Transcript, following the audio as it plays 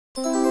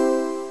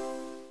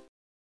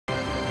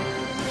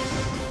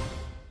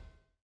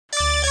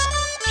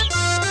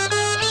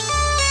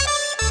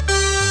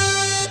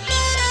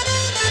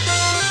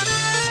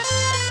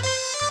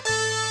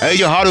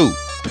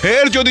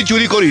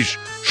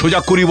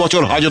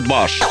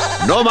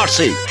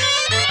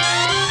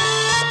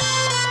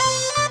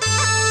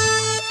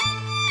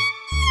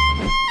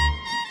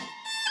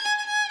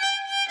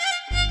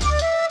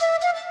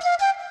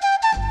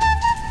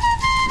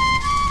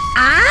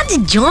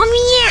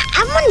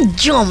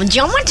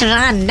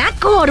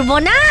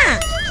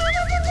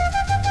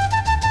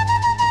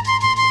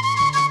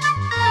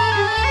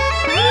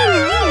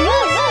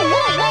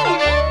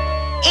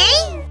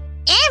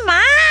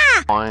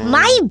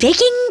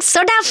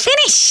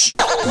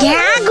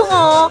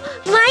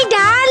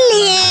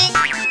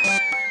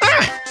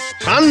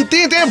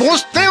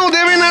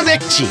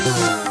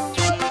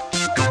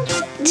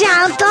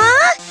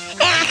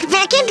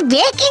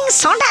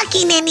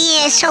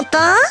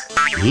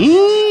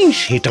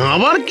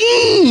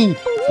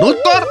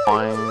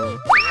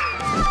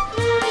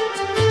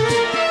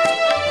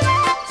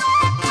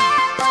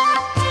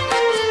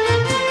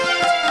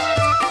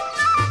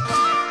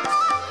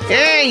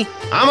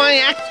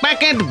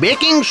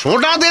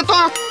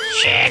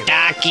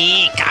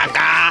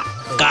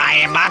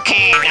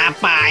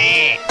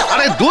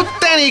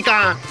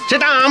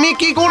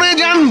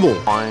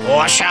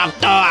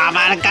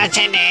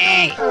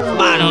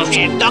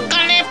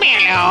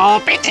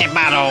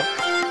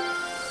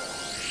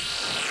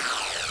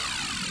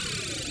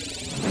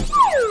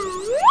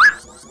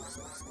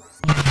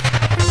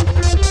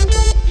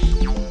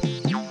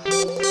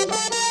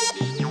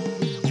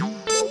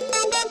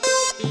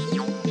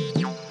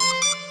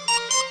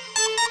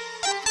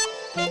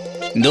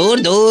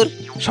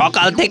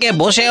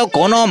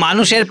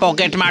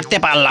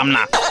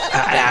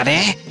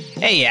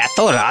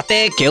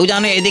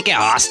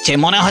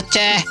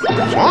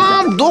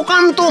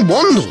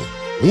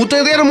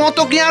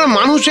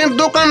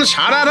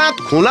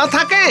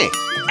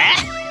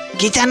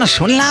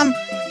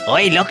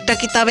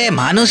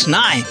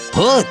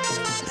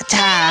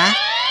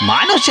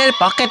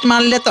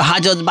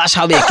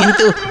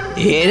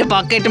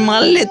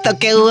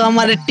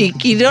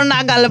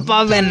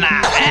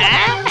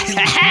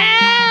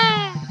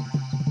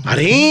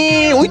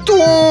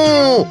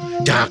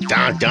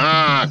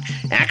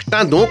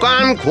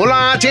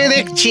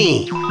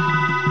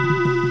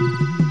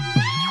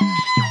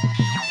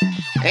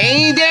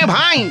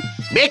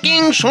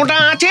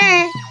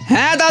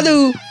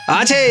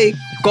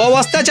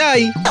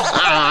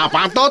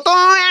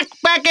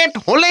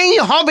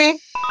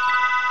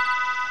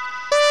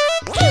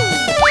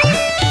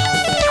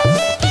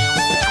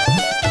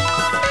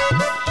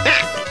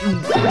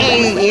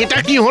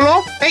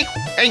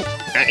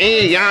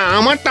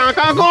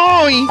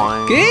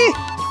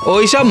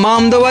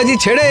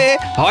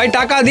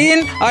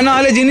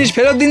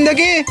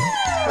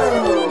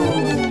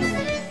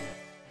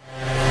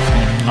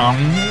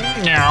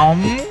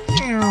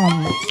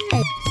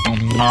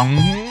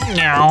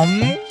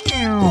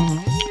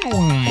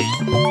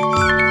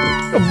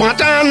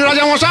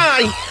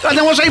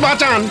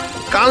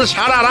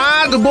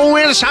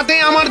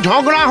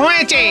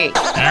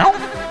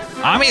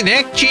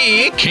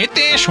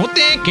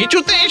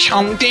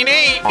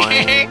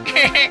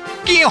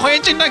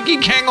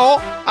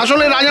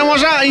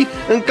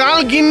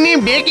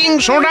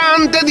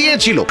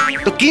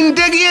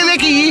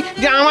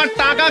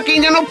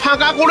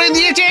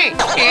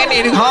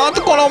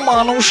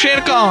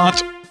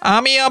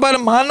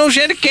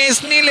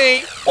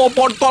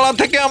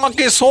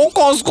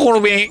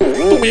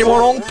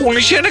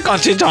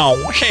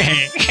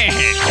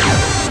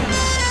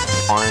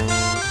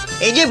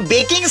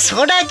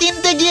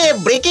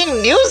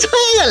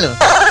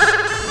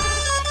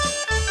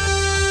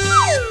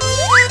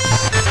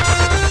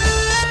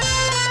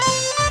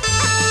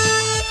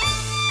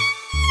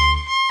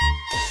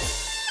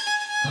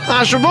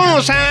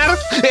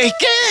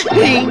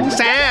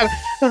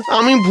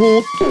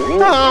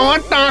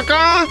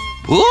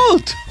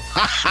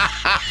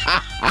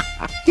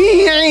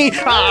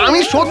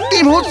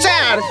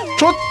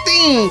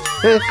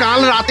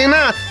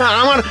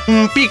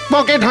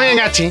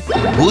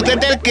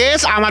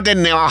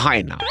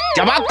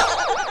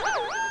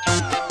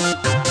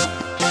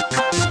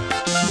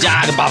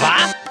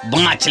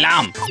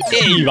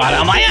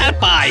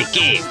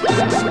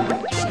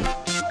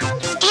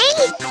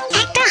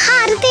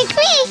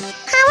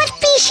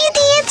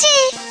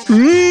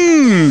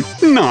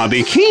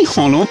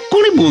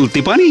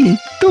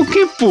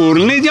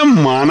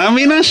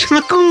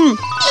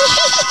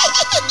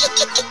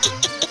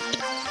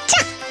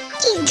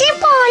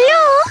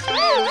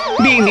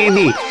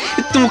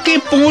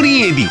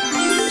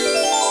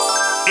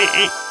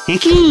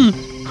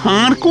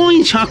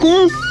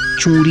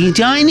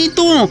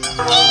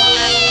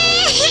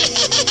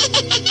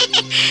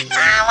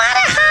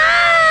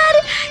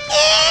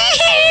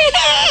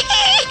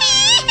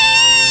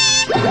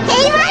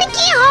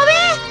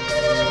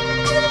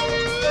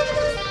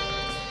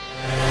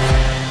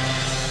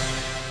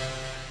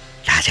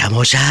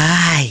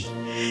রাজামশাই,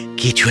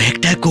 কিছু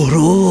একটা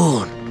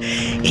করুন।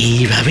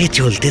 এইভাবে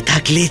চলতে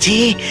থাকলে যে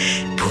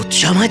ভূত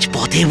সমাজ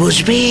পথে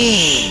বসবে।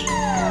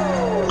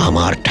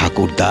 আমার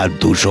ঠাকুরদার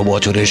 200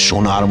 বছরের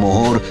সোনার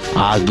মোহর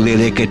আগলে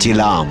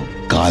রেখেছিলাম,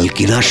 কাল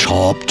কিনা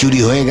সব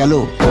চুরি হয়ে গেল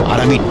আর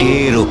আমি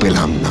টেরও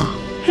পেলাম না।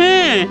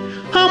 হ্যাঁ,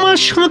 আমার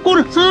সাঁকোর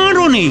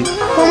হাড়ও নেই।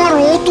 আমার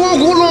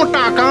অতগুলো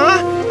টাকা,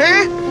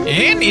 হ্যাঁ?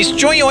 এ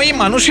নিশ্চয়ই ওই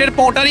মানুষের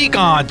পোটারই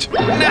কাজ।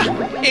 না,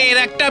 এর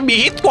একটা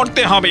বিহিত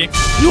করতে হবে।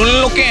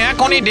 লুল্লুকে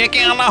এখনই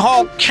ডেকে আনা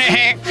হোক।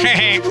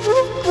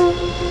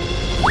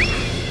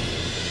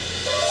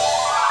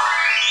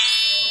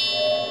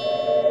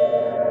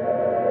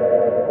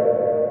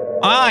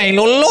 আয়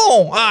লুল্লু,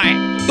 আয়,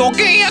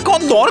 তোকেই এখন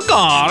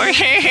দরকার।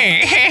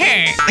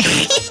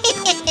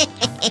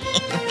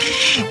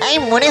 এই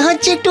মনে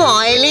হচ্ছে একটু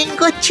অয়েলিং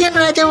করছেন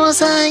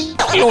রাজামশাই।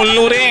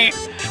 লুল্লু রে,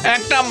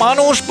 একটা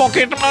মানুষ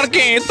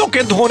পকেটমারকে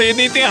তোকে ধরে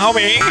দিতে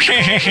হবে।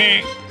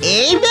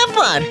 এই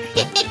ব্যাপার,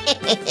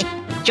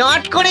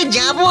 চট করে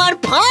যাবো আর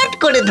ফাট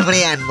করে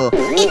ধরে আনবো।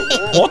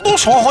 অত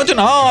সহজ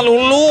না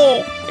লুল্লু,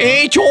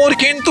 এই চোর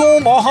কিন্তু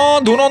মহা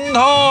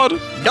ধুরন্ধর।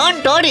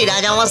 ডন্ট ওয়ারি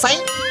রাজামশাই,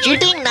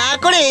 চিটিং না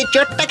করে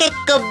চোরটাকে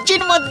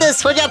কবজির মধ্যে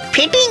সোজা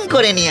ফিটিং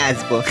করে নিয়ে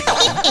আসবো।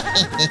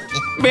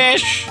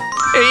 বেশ,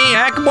 এই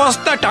 1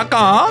 বস্তা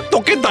টাকা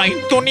তোকে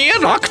দায়িত্ব নিয়ে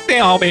রাখতে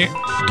হবে।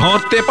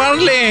 ধরতে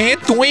পারলে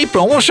তুই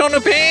প্রমোশন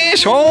পেয়ে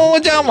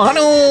সোজা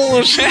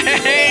মানুষ।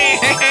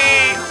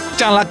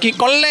 চালাকি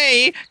করলেই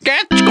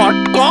ক্যাচ কট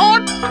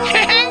কট।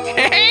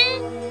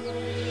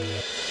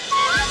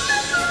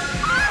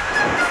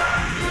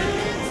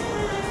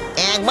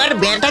 একবার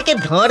বেটাকে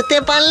ধরতে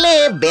পারলে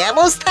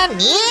ব্যবস্থা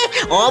নিয়ে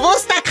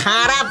অবস্থা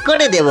খারাপ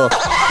করে দেব।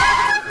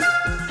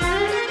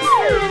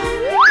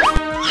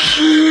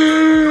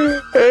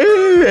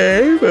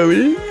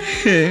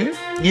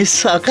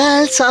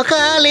 সকাল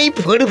সকাল এই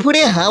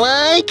ফুরফুরে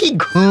হাওয়ায় কি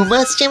ঘুম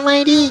আসছে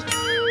মাইরি।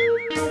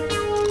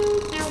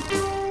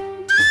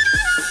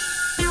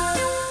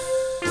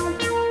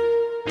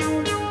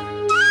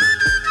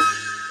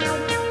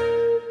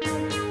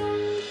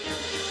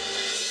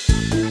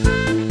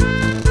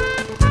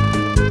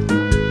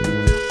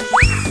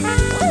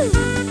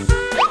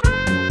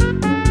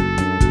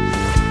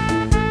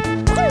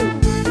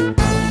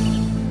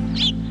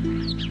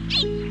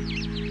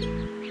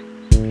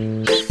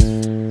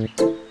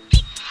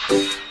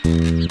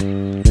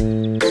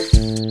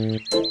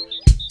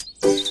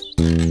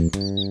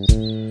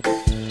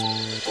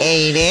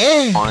 এই রে,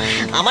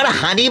 আমার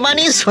হানি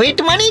মানি সুইট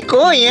মানি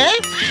কই?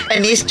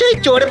 নিশ্চয়ই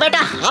চোর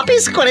বেটা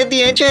হাফিস করে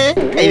দিয়েছে।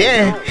 এই রে,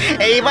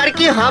 এইবার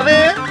কি হবে?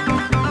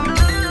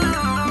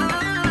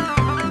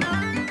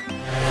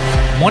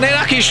 মনে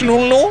রাখিস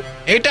লুল্লু,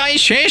 এটাই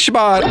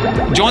শেষবার।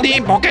 যদি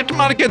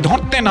পকেটমারকে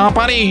ধরতে না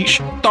পারিস,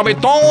 তবে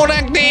তোর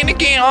একদিন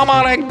কি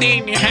আমার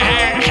একদিন।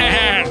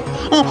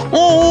 ও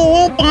ও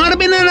ও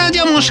পারবে না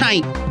রাজামশাই,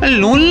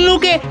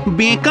 লুল্লুকে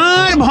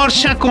বেকার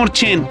ভরসা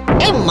করছেন।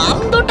 এই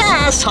মামদোটা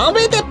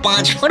সবেতে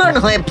 5 ফোড়ন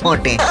হয়ে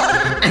ফোটে।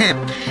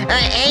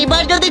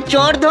 এইবার যদি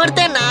চোর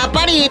ধরতে না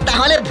পারি,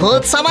 তাহলে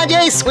ভূত সমাজে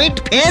ওই সুইট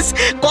ফেস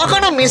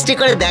কখনো মিষ্টি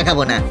করে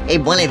দেখাবো না, এই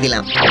বলে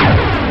দিলাম।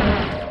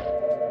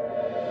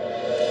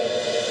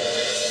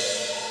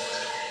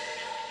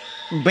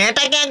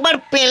 বেটাকে একবার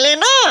পেলে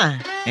না,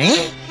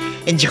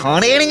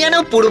 ঝড়ের যেন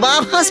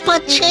পূর্বাভাস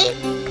পাচ্ছে।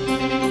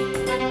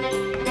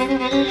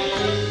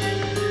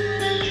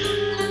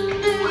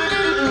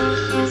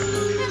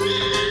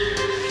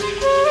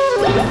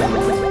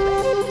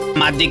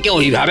 আমার দিকে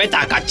ওইভাবে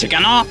তাকাচ্ছে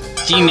কেন?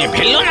 চিনে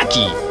ফেললো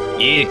নাকি?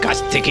 এর কাছ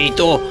থেকেই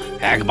তো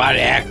একবার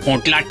 1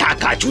 পোঁটলা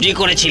টাকা চুরি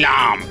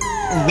করেছিলাম।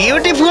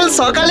 বিউটিফুল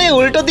সকালে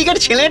উল্টো দিকের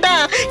ছেলেটা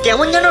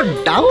কেমন যেন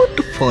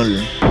ডাউটফুল।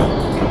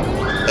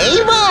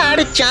 এইবার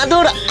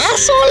চাদর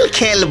আসল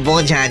খেল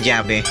বোঝা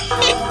যাবে।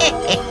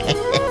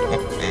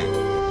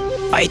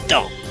 ওই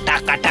তো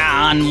টাকাটা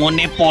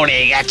মনে পড়ে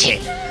গেছে।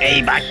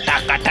 এইবার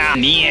টাকাটা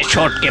নিয়ে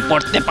সটকে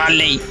পড়তে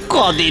পারলেই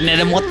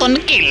কদিনের মতন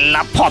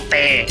কিল্লা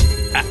ফতে।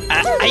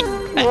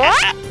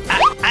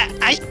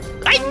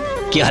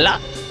 কি হলো?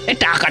 এই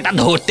টাকাটা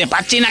ধরতে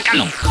পারছি না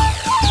কেন?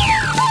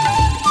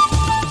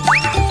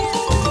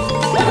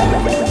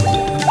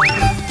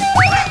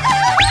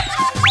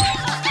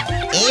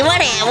 এবার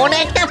এমন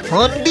একটা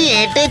ফোন দিয়ে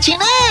এঁটেছি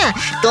না,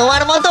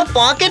 তোমার মতো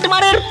পকেট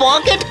মারের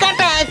পকেট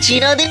কাটা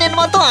চিরদিনের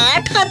মতো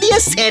আঠা দিয়ে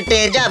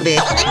সেটে যাবে।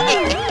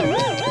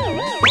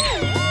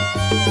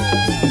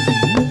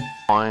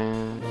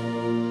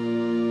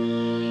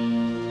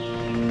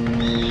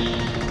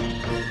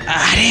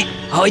 আরে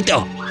হয়তো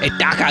এই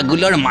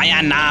টাকাগুলোর মায়া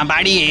না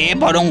বাড়িয়ে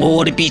বরং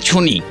ওর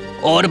পিছুনি,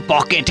 ওর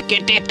পকেট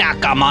কেটে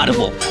টাকা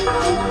মারবো।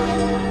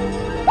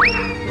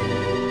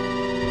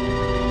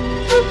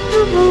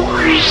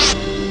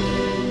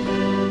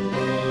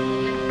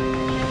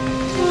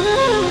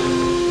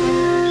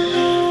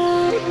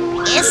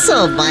 এসো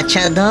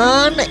বাছা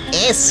ধন,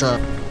 এসো।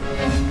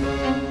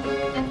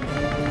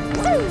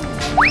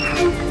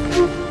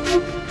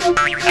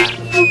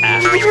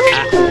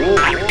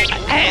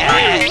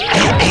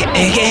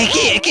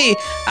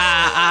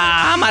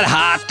 আমার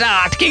হাতটা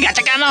আটকে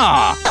গেছে কেন?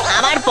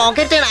 আমার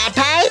পকেটের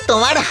আঠায়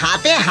তোমার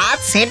হাতে হাত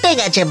সেঁটে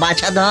গেছে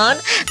বাছাধন।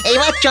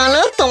 এবার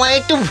চলো তোমায়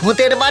একটু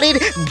ভূতের বাড়ির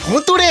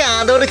ভুতুড়ে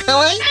আদর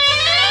খাওয়াই।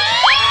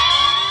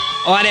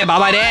 আরে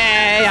বাবা রে,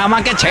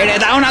 আমাকে ছেড়ে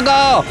দাও না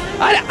গো।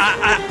 আরে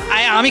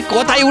আমি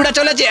কোথায় উড়ে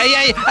চলেছি?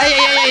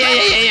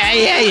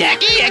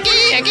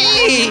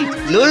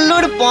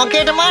 লুল্লুর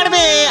পকেট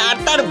মারবে আর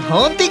তার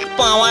ভৌতিক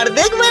পাওয়ার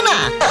দেখবে না,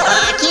 তা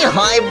কি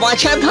হয়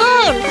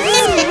বাছাধন?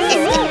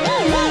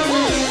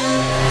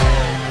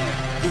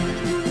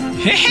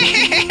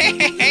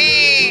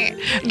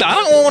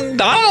 দারুণ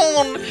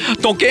দারুণ,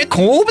 তোকে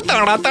খুব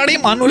তাড়াতাড়ি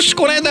মানুষ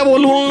করে দেবো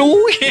লুল্লু।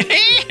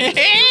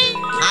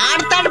 আর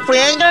তার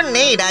প্রয়োজন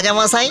নেই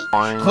রাজামশাই।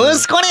 ফুস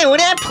করে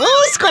উড়ে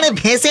ফুস করে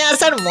ভেসে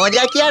আসার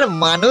মজা কি আর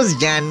মানুষ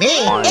জানে?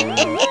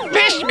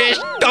 বেশ বেশ,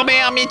 তবে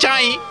আমি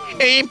চাই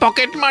এই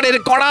পকেটমারের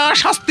কড়া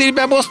শাস্তির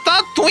ব্যবস্থা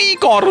তুই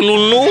কর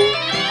লুল্লু।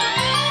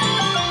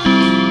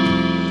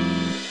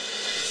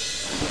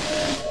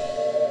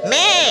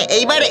 নে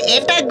এইবার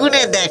এটা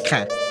গুনে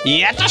দেখা।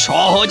 এটা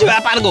সহজ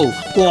ব্যাপার গো,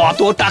 কত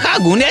টাকা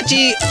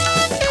গুনেছি।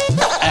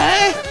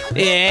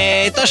 এ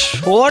তো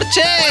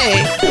সরছে।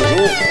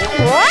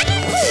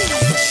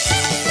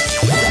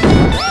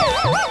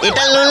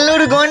 এটা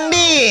লুল্লুর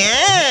গন্ডি,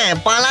 হ্যাঁ,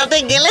 পালাতে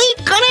গেলেই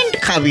কারেন্ট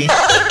খাবি।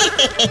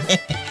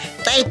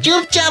 তাই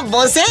চুপচাপ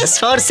বসে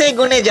সরষে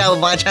গুনে যাও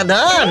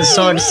বাছাধন,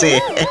 সরষে।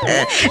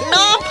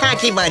 না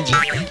ফাঁকিবাজি,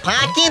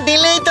 ফাঁকি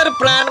দিলেই তোর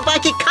প্রাণ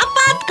পাখি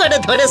খাপাত করে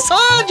ধরে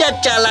সোজা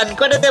চালান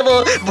করে দেব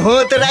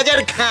ভূত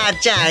রাজার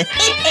খাঁচায়।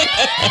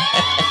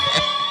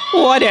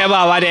 ওরে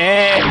বাবা রে,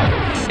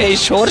 এই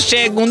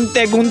সর্ষে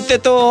গুনতে গুনতে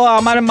তো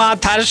আমার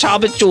মাথার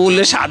সব চুল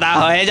সাদা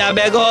হয়ে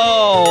যাবে গো।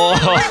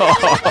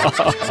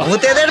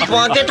 ভূতেদের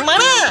পকেট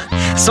মারা,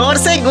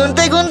 সরষে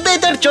গুনতে গুনতেই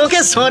তোর চোখে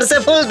সরষে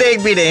ফুল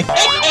দেখবি রে।